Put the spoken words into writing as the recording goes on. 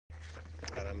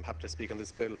I'm happy to speak on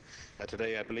this bill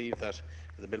today. I believe that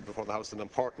the bill before the House is an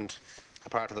important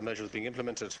part of the measures being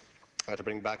implemented to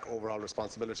bring back overall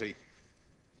responsibility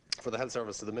for the health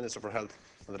service to the Minister for Health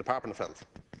and the Department of Health.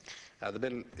 The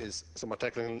bill is somewhat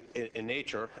technical in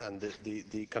nature and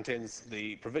contains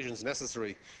the provisions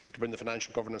necessary to bring the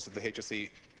financial governance of the HSE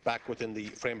back within the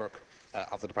framework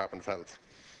of the Department of Health.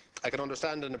 I can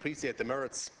understand and appreciate the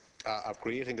merits of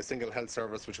creating a single health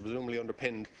service which presumably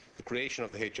underpinned the creation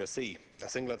of the HSE, a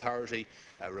single authority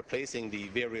replacing the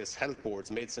various health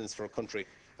boards made sense for a country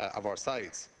of our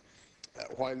size.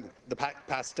 Whilst in the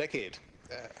past decade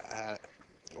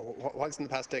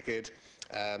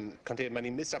contained many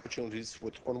missed opportunities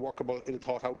with unworkable,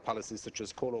 ill-thought-out policies such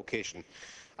as co-location,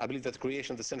 I believe that the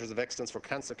creation of the Centres of Excellence for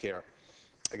Cancer Care,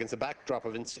 against a backdrop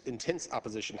of intense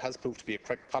opposition, has proved to be a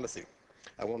correct policy,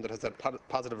 and one that has had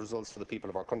positive results for the people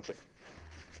of our country.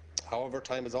 However,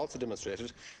 time has also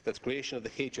demonstrated that the creation of the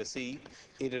HSE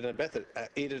aided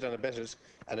and abetted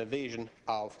an evasion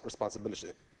of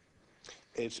responsibility.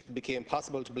 It became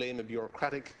possible to blame a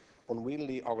bureaucratic,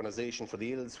 unwieldy organisation for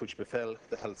the ills which befell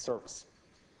the health service.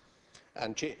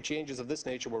 And changes of this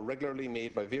nature were regularly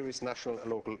made by various national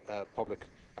and local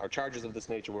charges of this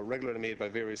nature were regularly made by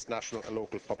various national and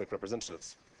local public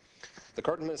representatives. The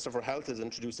current Minister for Health is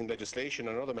introducing legislation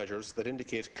and other measures that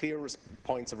indicate clear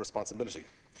points of responsibility,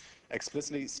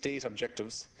 explicitly state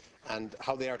objectives and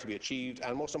how they are to be achieved,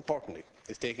 and most importantly,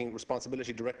 is taking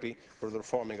responsibility directly for the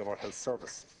reforming of our health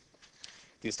service.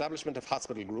 The establishment of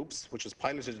hospital groups, which is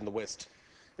piloted in the West,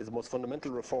 is the most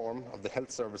fundamental reform of the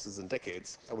health services in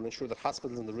decades and will ensure that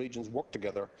hospitals in the regions work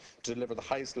together to deliver the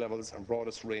highest levels and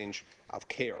broadest range of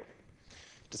care.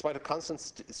 Despite a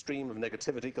constant stream of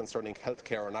negativity concerning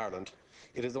healthcare in Ireland,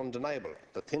 it is undeniable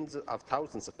that tens of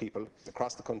thousands of people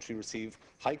across the country receive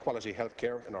high-quality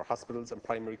healthcare in our hospitals and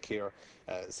primary care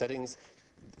settings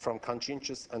from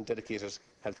conscientious and dedicated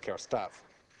healthcare staff.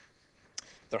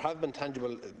 There have been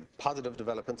tangible positive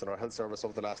developments in our health service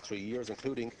over the last 3 years,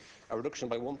 including a reduction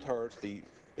by 1/3 the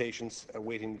patients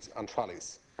waiting on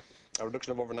trolleys, a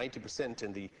reduction of over 90%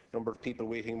 in the number of people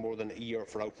waiting more than a year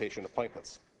for outpatient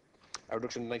appointments, a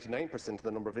reduction of 99% in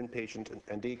the number of inpatient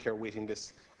and daycare waiting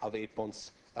lists of 8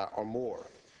 months or more,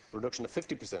 a reduction of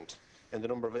 50% in the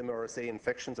number of MRSA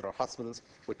infections at our hospitals,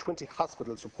 with 20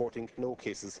 hospitals reporting no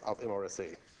cases of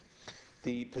MRSA.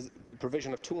 The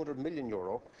provision of €200 million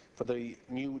for the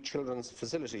new children's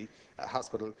facility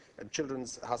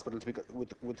children's hospital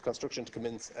with construction to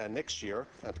commence next year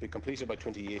and to be completed by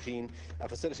 2018, a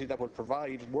facility that will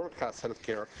provide world-class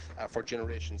healthcare for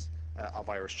generations of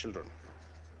Irish children.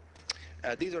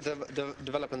 These are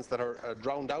developments that are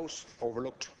drowned out,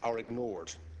 overlooked or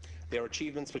ignored. They are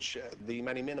achievements which the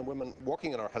many men and women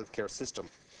working in our healthcare system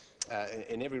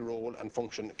in every role and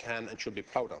function can and should be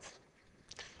proud of.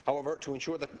 However, to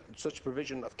ensure that such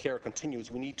provision of care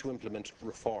continues, we need to implement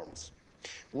reforms.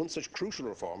 One such crucial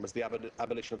reform is the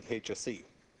abolition of the HSE.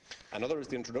 Another is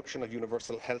the introduction of a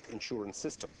universal health insurance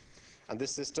system. And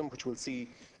this system, which will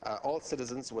see all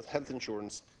citizens with health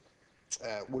insurance,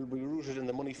 will be rooted in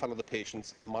the money follow the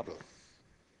patient's model.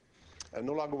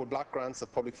 No longer will block grants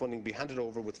of public funding be handed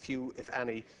over with few, if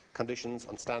any, conditions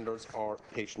on standards or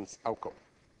patient's outcome.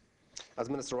 As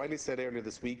Minister Riley said earlier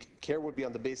this week, care would be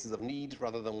on the basis of need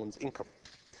rather than one's income,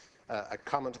 a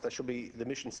comment that should be the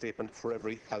mission statement for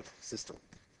every health system.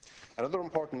 Another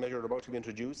important measure about to be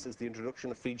introduced is the introduction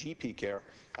of free GP care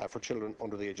for children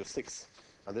under the age of 6.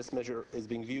 And this measure is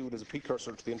being viewed as a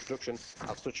precursor to the introduction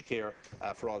of such care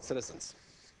for all citizens.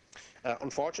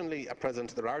 Unfortunately, at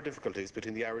present, there are difficulties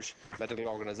between the Irish Medical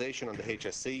Organisation and the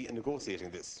HSE in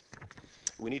negotiating this.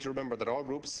 We need to remember that all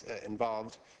groups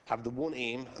involved have the one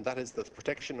aim, and that is the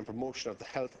protection and promotion of the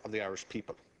health of the Irish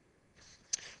people.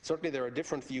 Certainly there are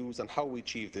different views on how we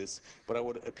achieve this, but I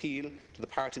would appeal to the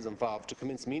parties involved to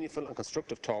commence meaningful and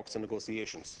constructive talks and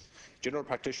negotiations. General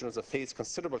practitioners have faced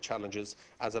considerable challenges,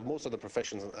 as have most other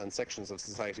professions and sections of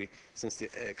society since the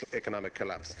economic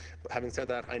collapse. But having said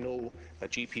that, I know that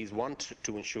GPs want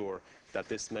to ensure that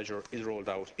this measure is rolled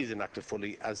out, is enacted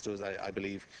fully, as does, I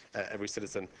believe, every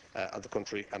citizen of the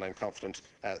country, and I'm confident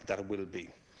that it will be.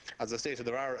 As I stated,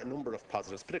 there are a number of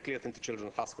positives, particularly I think the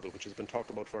Children's Hospital, which has been talked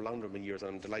about for a long number of years,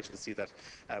 and I'm delighted to see that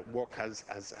work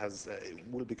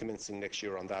will be commencing next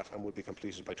year on that and will be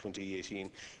completed by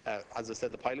 2018. As I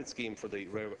said, the pilot scheme for the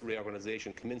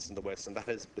reorganisation commenced in the West, and that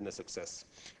has been a success.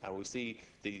 And we see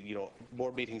the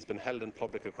board meetings been held in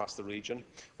public across the region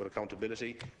with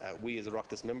accountability. We as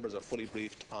Oireachtas members are fully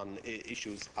briefed on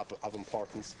issues of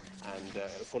importance and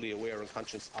fully aware and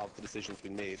conscious of the decisions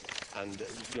being made. And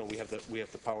we have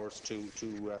the power hours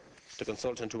to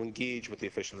consult and to engage with the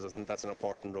officials. I think that's an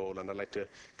important role, and I'd like to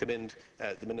commend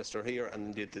the Minister here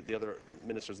and the other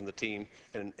ministers in the team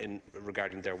in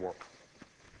regarding their work.